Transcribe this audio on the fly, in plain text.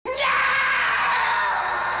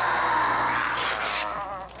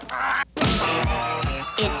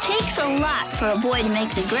a lot for a boy to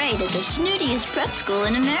make the grade at the snootiest prep school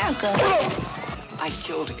in America. I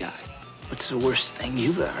killed a guy. What's the worst thing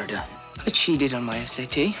you've ever done? I cheated on my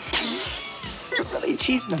SAT. You really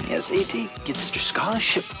cheated on the SAT? Get this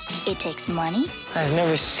scholarship. It takes money. I've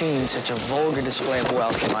never seen such a vulgar display of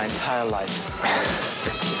wealth in my entire life.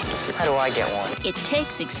 How do I get one? It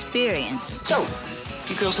takes experience. So,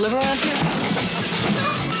 you girls live around here?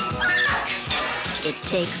 It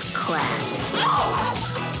takes class.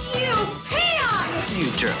 You peon!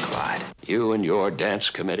 You jerk, Clyde. You and your dance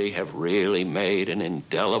committee have really made an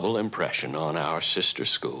indelible impression on our sister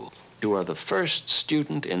school. You are the first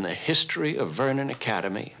student in the history of Vernon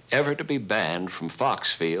Academy ever to be banned from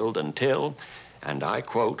Foxfield until, and I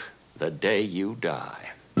quote, the day you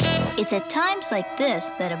die. It's at times like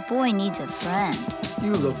this that a boy needs a friend.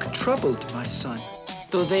 You look troubled, my son.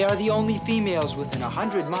 Though they are the only females within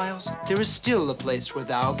 100 miles, there is still a place where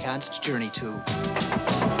thou canst journey to.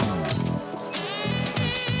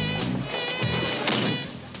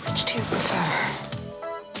 Which do you prefer?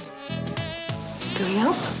 Going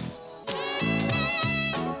up?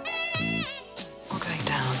 Or going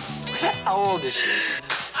down? How old is she?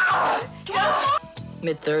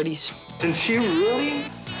 Mid-30s. Is she really?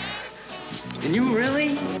 And you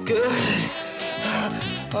really? Good.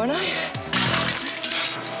 Aren't I?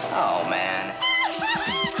 Oh, man.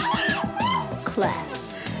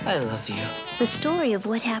 Class. I love you. The story of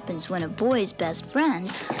what happens when a boy's best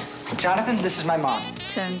friend Jonathan, this is my mom.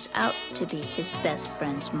 turns out to be his best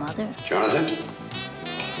friend's mother. Jonathan,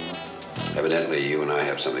 evidently you and I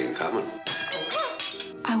have something in common.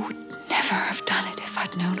 I would never have done it if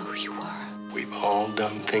I'd known who you were. We've all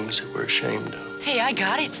done things that we're ashamed of. Hey, I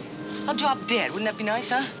got it. I'll drop dead. Wouldn't that be nice,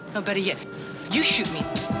 huh? No, better yet, you shoot me.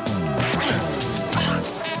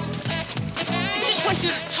 It just went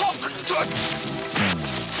through the top.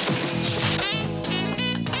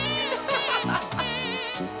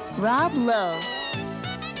 Rob Lowe,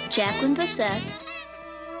 Jacqueline Bisset,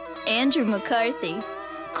 Andrew McCarthy,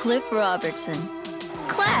 Cliff Robertson.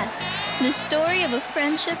 Class, the story of a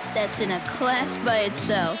friendship that's in a class by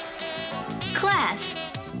itself. Class,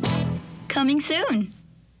 coming soon.